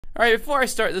Alright, before I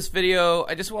start this video,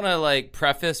 I just want to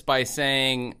preface by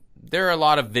saying there are a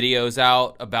lot of videos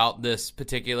out about this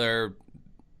particular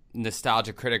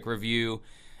Nostalgia Critic review,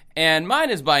 and mine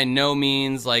is by no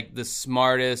means the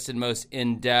smartest and most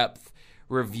in-depth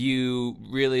review,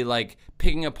 really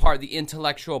picking apart the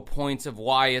intellectual points of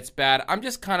why it's bad. I'm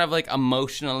just kind of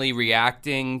emotionally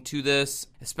reacting to this,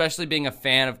 especially being a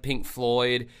fan of Pink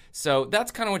Floyd. So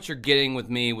that's kind of what you're getting with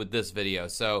me with this video.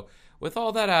 So with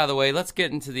all that out of the way, let's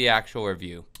get into the actual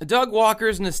review. Doug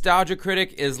Walker's Nostalgia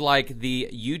Critic is like the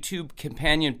YouTube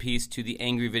companion piece to the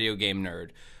Angry Video Game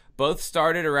Nerd. Both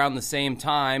started around the same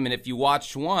time, and if you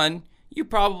watched one, you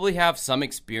probably have some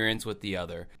experience with the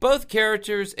other. Both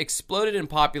characters exploded in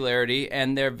popularity,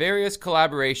 and their various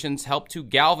collaborations helped to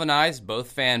galvanize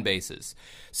both fan bases.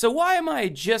 So why am I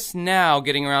just now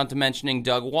getting around to mentioning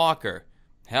Doug Walker?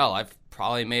 Hell, I've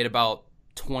probably made about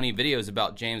 20 videos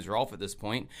about James Rolfe at this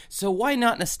point, so why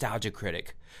not Nostalgia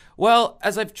Critic? Well,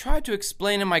 as I've tried to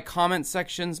explain in my comment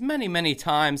sections many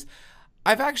times,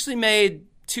 I've actually made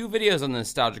 2 videos on the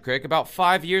Nostalgia Critic about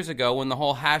 5 years ago when the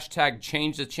whole hashtag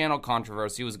change the channel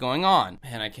controversy was going on.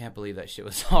 Man, I can't believe that shit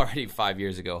was already 5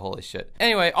 years ago, holy shit.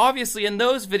 Anyway, obviously in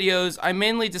those videos, I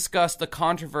mainly discussed the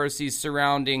controversies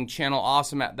surrounding Channel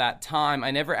Awesome at that time.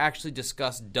 I never actually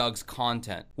discussed Doug's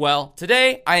content. Well,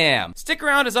 today I am. Stick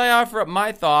around as I offer up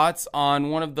my thoughts on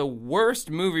one of the worst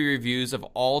movie reviews of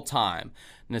all time.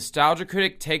 Nostalgia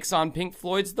Critic takes on Pink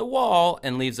Floyd's The Wall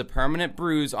and leaves a permanent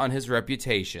bruise on his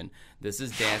reputation. This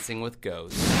is Dancing with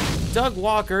Ghosts. Doug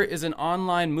Walker is an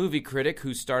online movie critic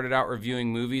who started out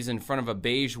reviewing movies in front of a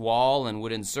beige wall and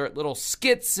would insert little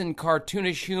skits and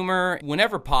cartoonish humor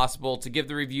whenever possible to give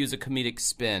the reviews a comedic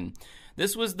spin.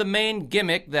 This was the main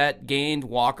gimmick that gained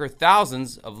Walker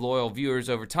thousands of loyal viewers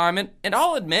over time, and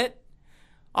I'll admit,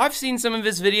 I've seen some of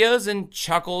his videos and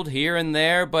chuckled here and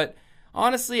there, but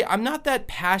honestly, I'm not that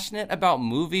passionate about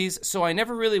movies, so I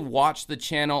never really watched the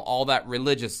channel all that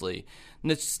religiously.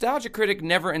 Nostalgia Critic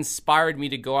never inspired me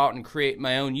to go out and create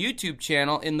my own YouTube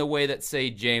channel in the way that,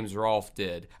 say, James Rolfe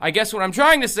did. I guess what I'm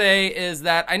trying to say is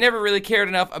that I never really cared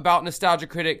enough about Nostalgia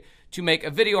Critic to make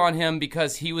a video on him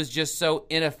because he was just so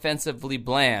inoffensively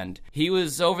bland. He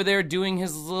was over there doing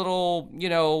his little,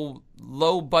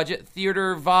 low-budget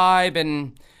theater vibe,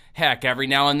 and heck, every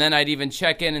now and then I'd even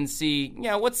check in and see,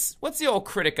 what's the old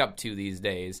critic up to these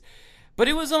days? But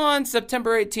it was on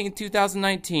September 18th,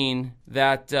 2019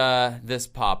 that this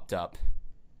popped up.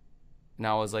 And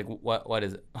I was like, what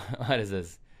is it? What is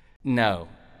this? No,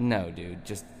 dude,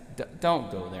 just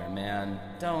don't go there, man.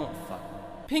 Don't fuck.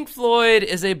 Pink Floyd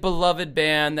is a beloved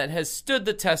band that has stood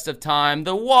the test of time.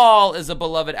 The Wall is a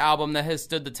beloved album that has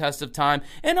stood the test of time.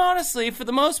 And honestly, for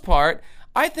the most part,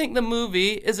 I think the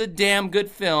movie is a damn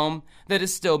good film that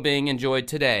is still being enjoyed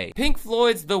today. Pink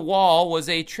Floyd's The Wall was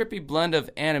a trippy blend of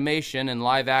animation and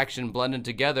live action blended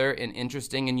together in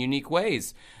interesting and unique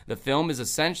ways. The film is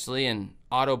essentially an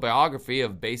autobiography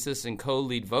of bassist and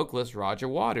co-lead vocalist Roger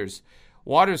Waters.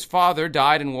 Waters' father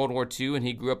died in World War II, and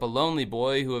he grew up a lonely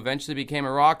boy who eventually became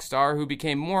a rock star who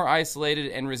became more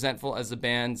isolated and resentful as the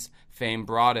band's fame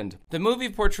broadened. The movie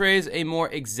portrays a more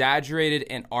exaggerated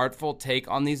and artful take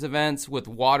on these events, with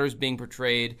Waters being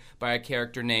portrayed by a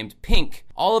character named Pink.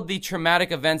 All of the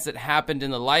traumatic events that happened in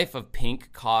the life of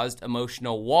Pink caused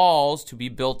emotional walls to be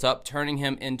built up, turning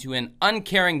him into an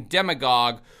uncaring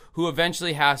demagogue who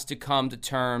eventually has to come to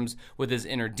terms with his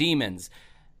inner demons.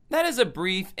 That is a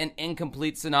brief and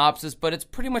incomplete synopsis, but it's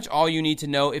pretty much all you need to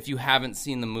know if you haven't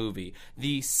seen the movie.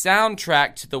 The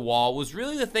soundtrack to The Wall was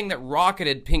really the thing that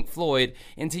rocketed Pink Floyd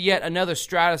into yet another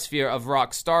stratosphere of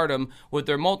rock stardom with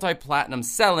their multi-platinum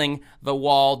selling The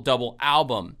Wall double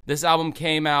album. This album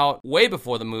came out way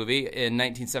before the movie in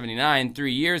 1979,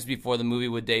 3 years before the movie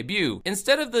would debut.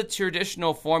 Instead of the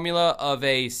traditional formula of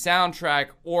a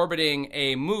soundtrack orbiting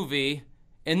a movie,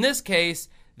 in this case,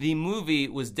 the movie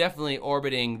was definitely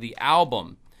orbiting the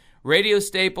album. Radio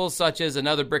staples such as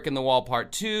Another Brick in the Wall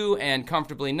Part 2 and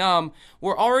Comfortably Numb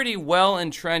were already well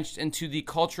entrenched into the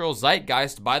cultural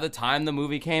zeitgeist by the time the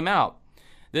movie came out.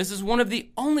 This is one of the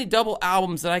only double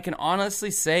albums that I can honestly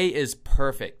say is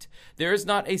perfect. There is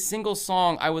not a single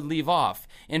song I would leave off.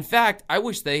 In fact, I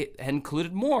wish they had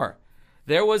included more.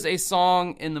 There was a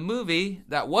song in the movie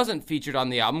that wasn't featured on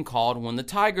the album called When the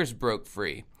Tigers Broke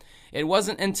Free. It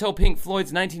wasn't until Pink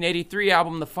Floyd's 1983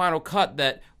 album, The Final Cut,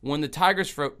 that When the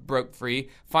Tigers Broke Free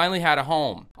finally had a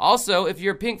home. Also, if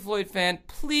you're a Pink Floyd fan,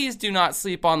 please do not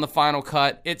sleep on The Final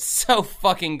Cut. It's so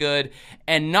fucking good.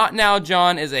 And Not Now,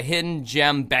 John is a hidden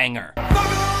gem banger.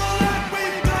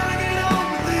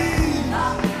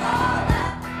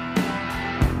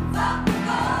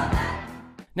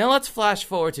 Now let's flash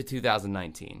forward to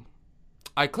 2019.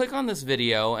 I click on this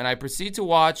video and I proceed to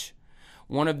watch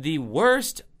one of the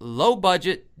worst,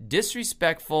 low-budget,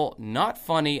 disrespectful, not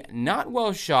funny, not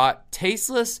well-shot,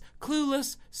 tasteless,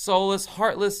 clueless, soulless,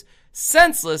 heartless,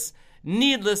 senseless,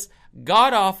 needless,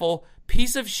 god-awful,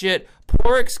 piece of shit,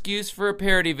 poor excuse for a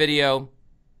parody video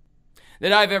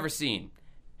that I've ever seen.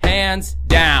 Hands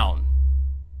down.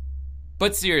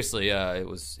 But seriously, it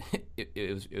was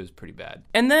pretty bad.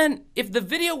 And then, if the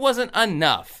video wasn't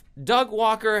enough, Doug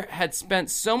Walker had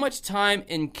spent so much time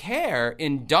and care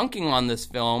in dunking on this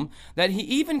film that he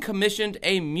even commissioned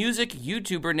a music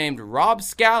YouTuber named Rob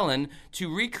Scallon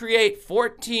to recreate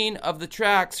 14 of the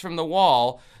tracks from The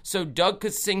Wall so Doug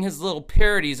could sing his little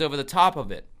parodies over the top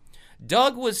of it.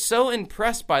 Doug was so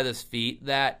impressed by this feat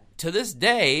that, to this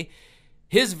day,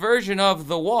 his version of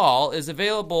The Wall is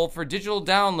available for digital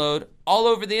download all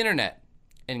over the internet,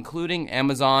 including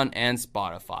Amazon and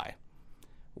Spotify.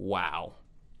 Wow.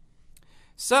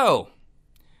 So,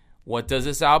 what does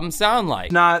this album sound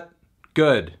like? Not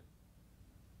good.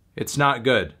 It's not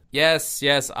good. Yes,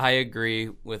 I agree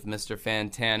with Mr.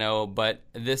 Fantano, but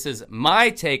this is my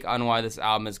take on why this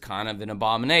album is kind of an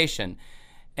abomination.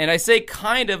 And I say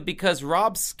kind of because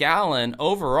Rob Scallon,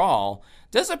 overall,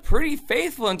 does a pretty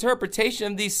faithful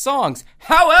interpretation of these songs.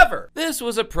 However, this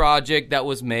was a project that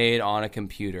was made on a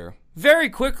computer very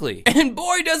quickly, and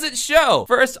boy does it show.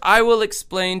 First, I will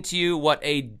explain to you what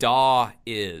a DAW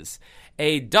is.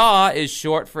 A DAW is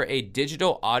short for a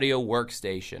digital audio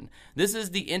workstation. This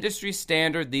is the industry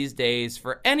standard these days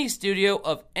for any studio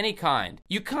of any kind.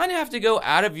 You kind of have to go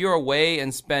out of your way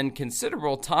and spend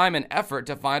considerable time and effort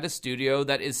to find a studio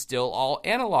that is still all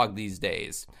analog these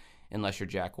days. Unless you're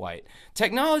Jack White.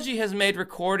 Technology has made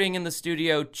recording in the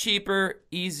studio cheaper,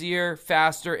 easier,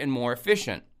 faster, and more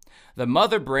efficient. The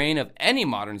mother brain of any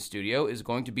modern studio is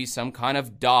going to be some kind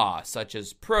of DAW, such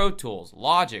as Pro Tools,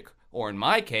 Logic, or in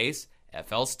my case,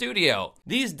 FL Studio.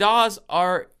 These DAWs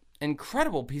are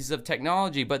incredible pieces of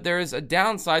technology, but there is a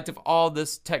downside to all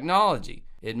this technology.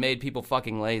 It made people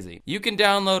fucking lazy. You can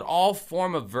download all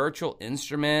form of virtual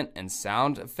instrument and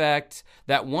sound effect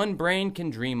that one brain can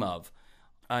dream of.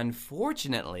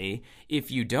 Unfortunately, if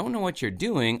you don't know what you're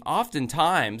doing,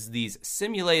 oftentimes these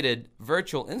simulated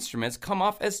virtual instruments come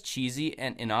off as cheesy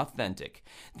and inauthentic.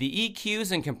 The EQs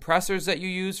and compressors that you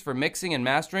use for mixing and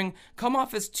mastering come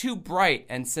off as too bright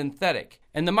and synthetic.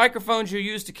 And the microphones you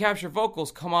use to capture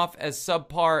vocals come off as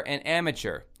subpar and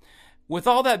amateur. With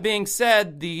all that being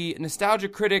said, the Nostalgia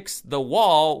Critic's The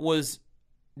Wall was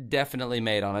definitely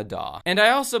made on a DAW. And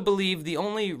I also believe the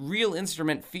only real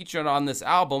instrument featured on this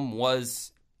album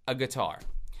was a guitar.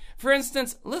 For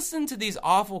instance, listen to these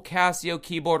awful Casio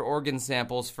keyboard organ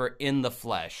samples for In the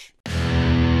Flesh.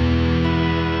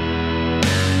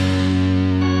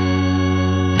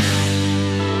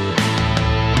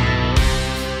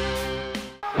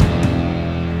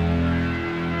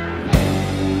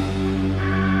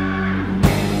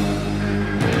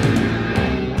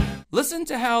 Listen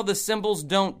to how the cymbals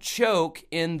don't choke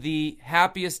in the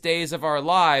Happiest Days of Our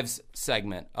Lives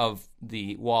segment of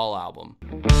the Wall album.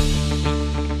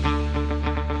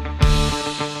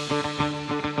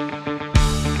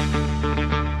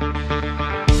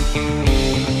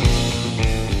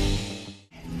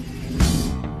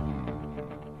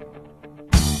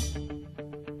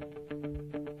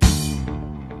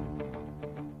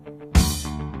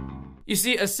 You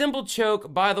see, a cymbal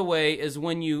choke, by the way, is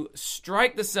when you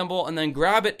strike the cymbal and then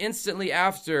grab it instantly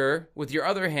after with your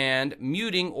other hand,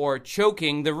 muting or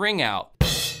choking the ring out.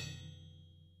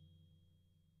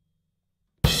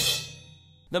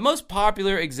 The most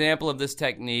popular example of this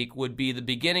technique would be the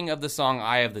beginning of the song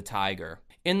Eye of the Tiger.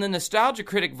 In the Nostalgia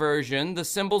Critic version, the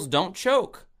cymbals don't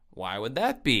choke. Why would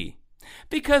that be?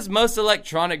 Because most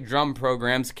electronic drum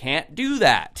programs can't do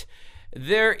that.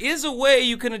 There is a way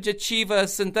you can achieve a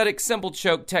synthetic cymbal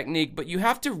choke technique, but you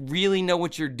have to really know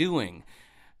what you're doing.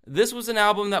 This was an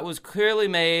album that was clearly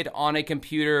made on a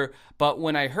computer, but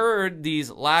when I heard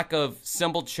these lack of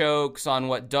cymbal chokes on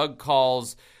what Doug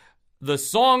calls the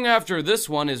song after this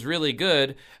one is really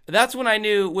good, that's when I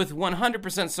knew with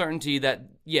 100% certainty that,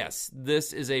 yes,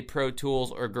 this is a Pro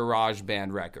Tools or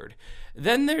GarageBand record.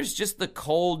 Then there's just the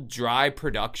cold, dry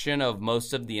production of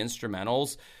most of the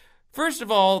instrumentals. First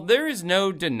of all, there is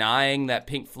no denying that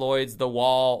Pink Floyd's The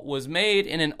Wall was made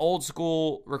in an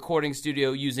old-school recording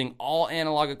studio using all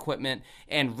analog equipment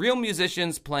and real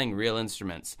musicians playing real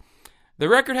instruments. The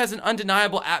record has an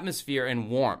undeniable atmosphere and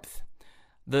warmth.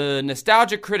 The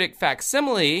Nostalgia Critic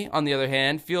facsimile, on the other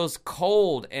hand, feels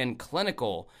cold and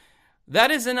clinical.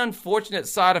 That is an unfortunate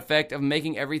side effect of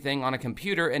making everything on a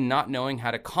computer and not knowing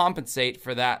how to compensate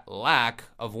for that lack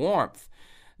of warmth.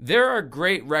 There are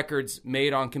great records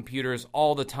made on computers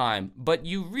all the time, but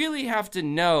you really have to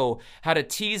know how to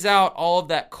tease out all of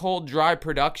that cold, dry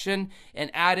production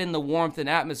and add in the warmth and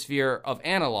atmosphere of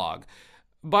analog.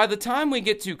 By the time we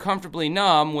get to Comfortably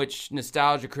Numb, which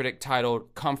Nostalgia Critic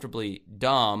titled Comfortably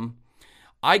Dumb,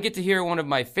 I get to hear one of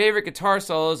my favorite guitar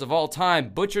solos of all time,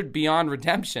 butchered beyond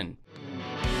redemption.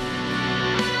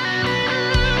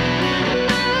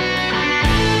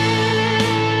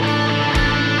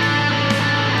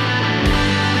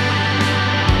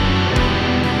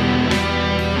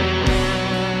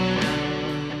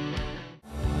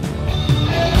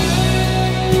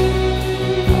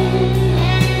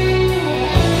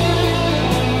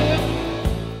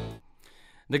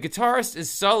 The guitarist is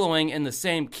soloing in the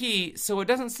same key, so it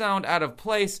doesn't sound out of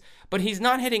place, but he's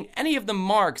not hitting any of the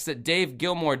marks that Dave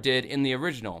Gilmour did in the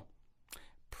original.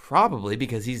 Probably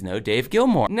because he's no Dave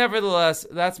Gilmour. Nevertheless,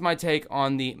 that's my take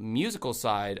on the musical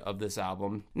side of this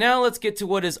album. Now let's get to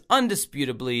what is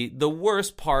undisputably the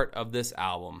worst part of this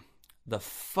album. The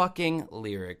fucking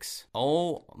lyrics.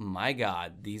 Oh my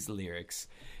god, these lyrics.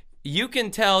 You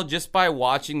can tell just by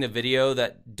watching the video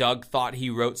that Doug thought he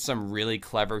wrote some really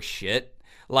clever shit.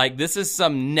 Like, this is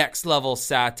some next level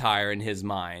satire in his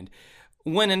mind.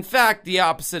 When in fact, the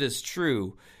opposite is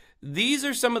true. These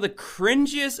are some of the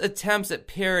cringiest attempts at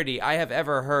parody I have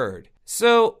ever heard.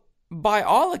 So, by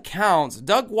all accounts,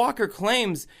 Doug Walker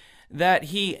claims that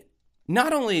he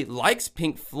not only likes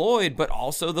Pink Floyd, but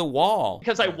also The Wall.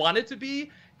 Because I wanted to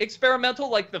be experimental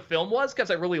like the film was, because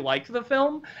I really liked the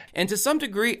film. And to some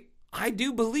degree, I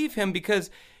do believe him, because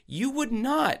you would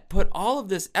not put all of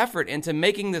this effort into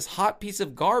making this hot piece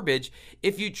of garbage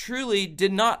if you truly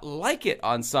did not like it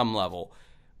on some level.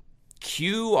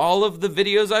 Cue all of the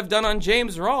videos I've done on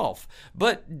James Rolfe.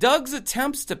 But Doug's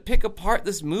attempts to pick apart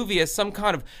this movie as some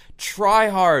kind of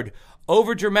try-hard,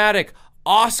 overdramatic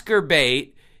Oscar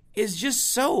bait is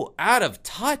just so out of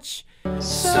touch.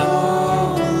 So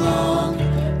long,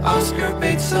 Oscar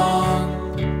bait song.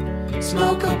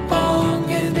 Smoke a bong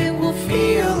and it will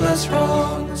feel less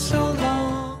wrong. So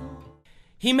long.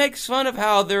 He makes fun of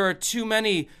how there are too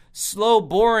many slow,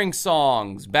 boring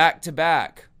songs back to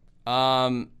back.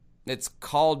 It's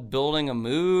called building a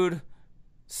mood,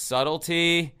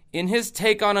 subtlety. In his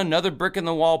take on Another Brick in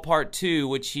the Wall Part 2,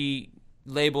 which he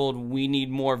labeled We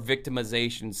Need More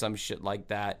Victimization, some shit like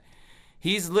that,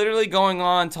 he's literally going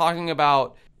on talking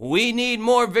about, we need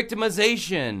more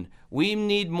victimization. We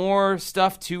need more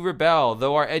stuff to rebel.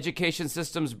 Though our education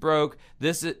system's broke,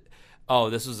 this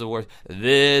was the worst.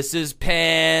 This is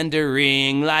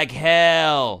pandering like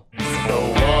hell.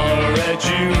 No, our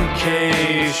education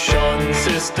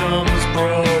system's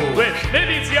broke. Wait,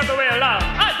 maybe it's the other way around.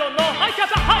 I don't know. I got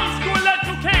a high school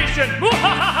education.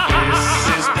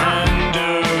 This is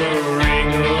pandering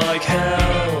like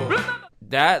hell.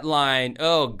 That line,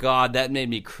 oh god, that made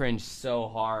me cringe so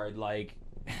hard. Like,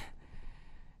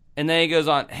 and then he goes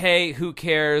on, hey, who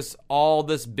cares? All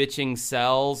this bitching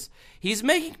sells. He's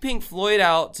making Pink Floyd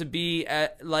out to be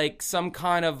like some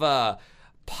kind of a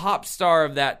pop star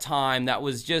of that time that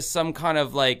was just some kind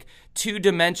of like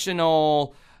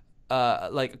two-dimensional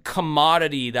like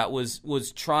commodity that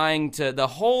was trying to, the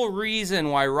whole reason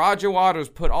why Roger Waters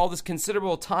put all this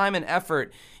considerable time and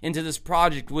effort into this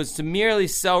project was to merely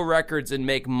sell records and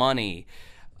make money.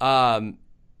 And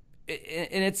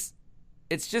it's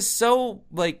just so,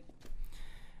 like,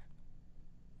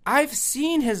 I've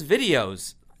seen his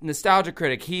videos, Nostalgia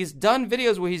Critic. He's done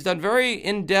videos where he's done very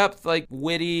in-depth, like,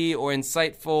 witty or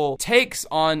insightful takes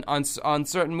on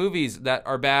certain movies that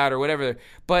are bad or whatever.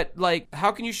 But, like,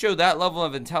 how can you show that level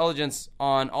of intelligence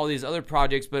on all these other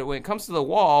projects? But when it comes to The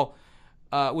Wall,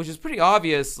 which is pretty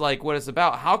obvious, like, what it's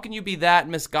about, how can you be that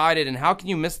misguided and how can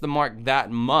you miss the mark that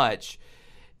much?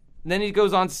 Then he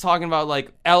goes on to talking about,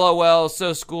 like, LOL,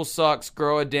 so school sucks,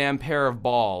 grow a damn pair of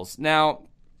balls. Now,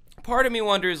 part of me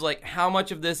wonders, like, how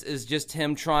much of this is just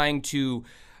him trying to,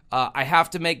 I have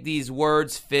to make these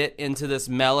words fit into this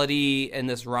melody and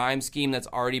this rhyme scheme that's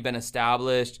already been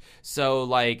established. So,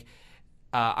 like,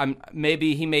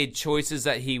 maybe he made choices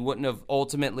that he wouldn't have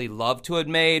ultimately loved to have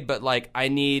made, but, like, I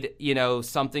need, you know,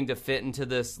 something to fit into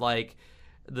this, like,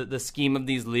 the scheme of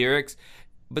these lyrics.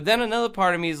 But then another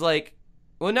part of me is like,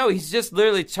 well, no, he's just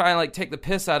literally trying to, like, take the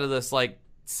piss out of this, like,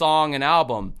 song and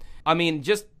album. I mean,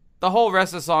 just the whole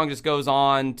rest of the song just goes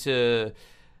on to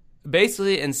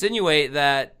basically insinuate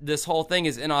that this whole thing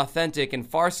is inauthentic and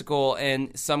farcical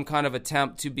and some kind of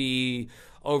attempt to be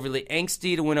overly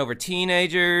angsty to win over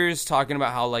teenagers, talking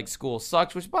about how, like, school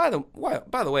sucks, which by the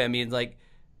way, I mean, like,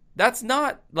 that's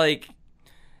not, like,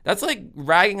 That's like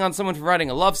ragging on someone for writing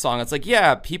a love song. It's like,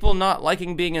 yeah, people not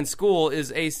liking being in school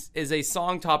is a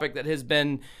song topic that has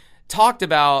been talked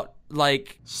about.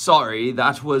 Like, sorry,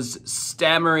 that was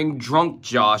stammering drunk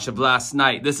Josh of last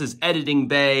night. This is editing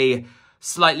bay,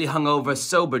 slightly hungover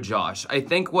sober Josh. I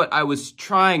think what I was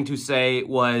trying to say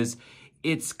was,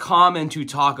 it's common to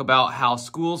talk about how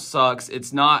school sucks.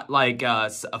 It's not like a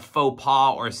faux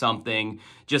pas or something.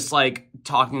 Just like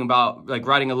talking about, like,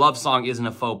 writing a love song isn't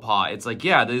a faux pas. It's like,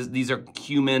 yeah, these are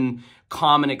human,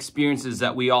 common experiences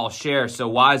that we all share. So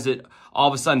why is it all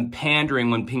of a sudden pandering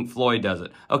when Pink Floyd does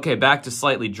it? Okay, back to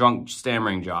slightly drunk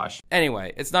stammering Josh.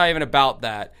 Anyway, it's not even about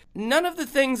that. None of the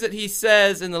things that he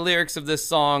says in the lyrics of this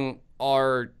song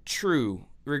are true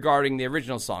regarding the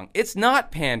original song. It's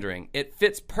not pandering. It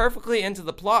fits perfectly into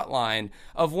the plot line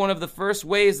of one of the first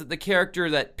ways that the character,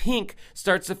 that Pink,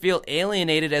 starts to feel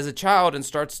alienated as a child and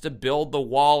starts to build the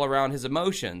wall around his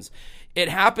emotions. It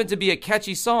happened to be a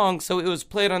catchy song, so it was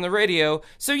played on the radio.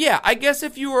 So yeah, I guess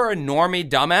if you were a normie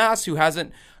dumbass who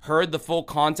hasn't heard the full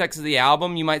context of the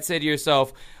album, you might say to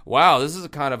yourself, wow, this is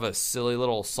kind of a silly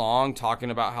little song talking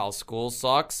about how school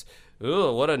sucks.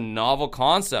 Ooh, what a novel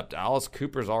concept. Alice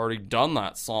Cooper's already done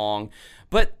that song.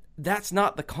 But that's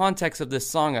not the context of this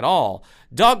song at all.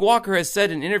 Doug Walker has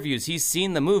said in interviews he's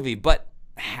seen the movie, but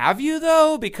have you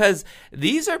though? Because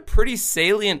these are pretty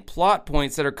salient plot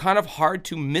points that are kind of hard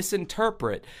to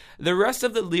misinterpret. The rest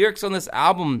of the lyrics on this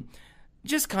album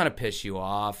just kind of piss you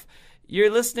off. You're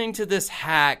listening to this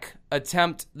hack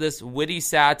attempt this witty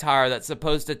satire that's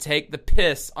supposed to take the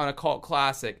piss on a cult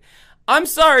classic. I'm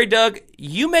sorry, Doug,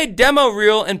 you made Demo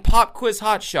Reel and Pop Quiz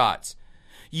Hot Shots.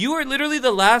 You are literally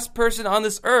the last person on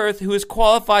this earth who is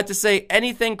qualified to say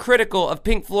anything critical of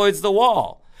Pink Floyd's The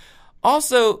Wall.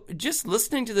 Also, just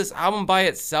listening to this album by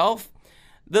itself,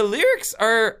 the lyrics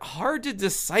are hard to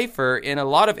decipher in a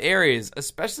lot of areas,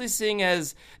 especially seeing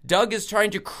as Doug is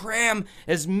trying to cram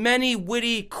as many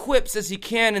witty quips as he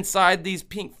can inside these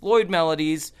Pink Floyd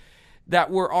melodies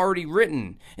that were already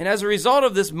written. And as a result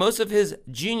of this, most of his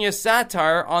genius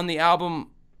satire on the album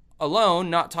alone,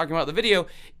 not talking about the video,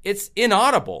 it's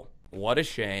inaudible. What a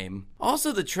shame.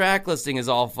 Also, the track listing is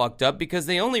all fucked up because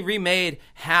they only remade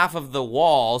half of The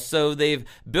Wall, so they've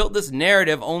built this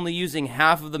narrative only using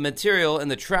half of the material, and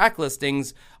the track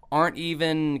listings aren't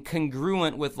even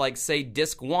congruent with, like, say,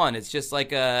 disc 1. It's just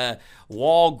like a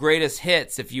Wall greatest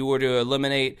hits if you were to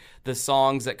eliminate the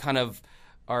songs that kind of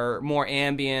are more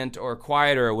ambient or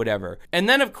quieter or whatever. And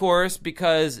then, of course,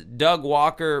 because Doug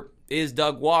Walker is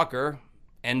Doug Walker,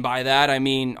 and by that I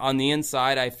mean on the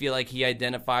inside I feel like he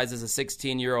identifies as a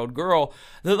 16-year-old girl,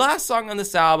 the last song on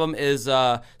this album is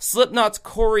Slipknot's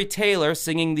Corey Taylor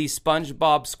singing the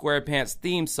SpongeBob SquarePants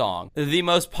theme song, the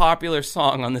most popular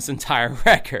song on this entire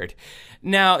record.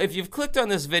 Now, if you've clicked on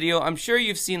this video, I'm sure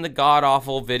you've seen the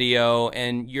god-awful video,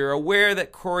 and you're aware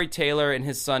that Corey Taylor and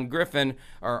his son Griffin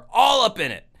are all up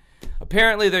in it.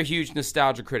 Apparently, they're huge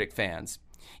Nostalgia Critic fans.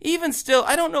 Even still,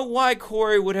 I don't know why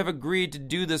Corey would have agreed to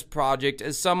do this project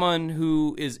as someone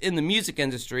who is in the music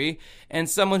industry and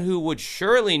someone who would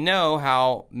surely know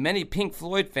how many Pink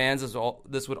Floyd fans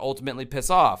this would ultimately piss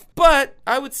off. But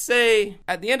I would say,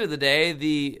 at the end of the day,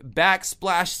 the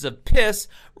backsplashes of piss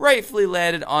rightfully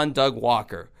landed on Doug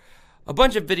Walker. A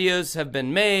bunch of videos have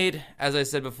been made, as I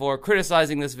said before,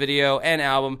 criticizing this video and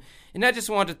album, and I just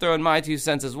wanted to throw in my 2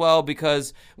 cents as well,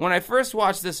 because when I first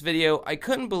watched this video, I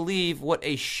couldn't believe what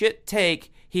a shit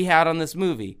take he had on this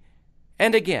movie.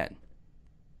 And again,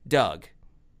 Doug,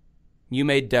 you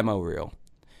made Demo Reel.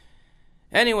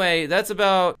 Anyway, that's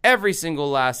about every single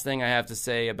last thing I have to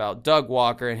say about Doug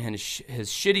Walker and his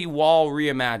shitty Wall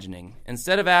reimagining.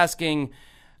 Instead of asking,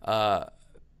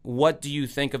 what do you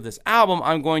think of this album,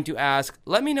 I'm going to ask,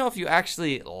 let me know if you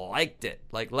actually liked it.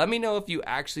 Like, let me know if you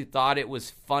actually thought it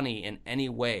was funny in any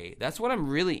way. That's what I'm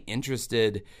really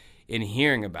interested in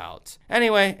hearing about.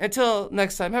 Anyway, until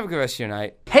next time, have a good rest of your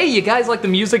night. Hey, you guys like the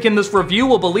music in this review?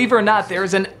 Well, believe it or not,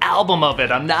 there's an album of it.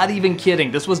 I'm not even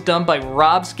kidding. This was done by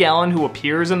Rob Scallon, who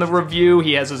appears in the review.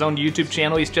 He has his own YouTube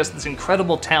channel. He's just this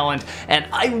incredible talent, and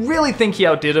I really think he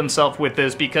outdid himself with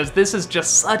this, because this is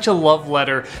just such a love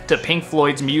letter to Pink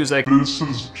Floyd's music. This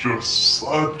is just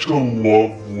such a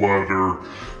love letter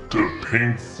to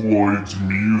Pink Floyd's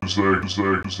music.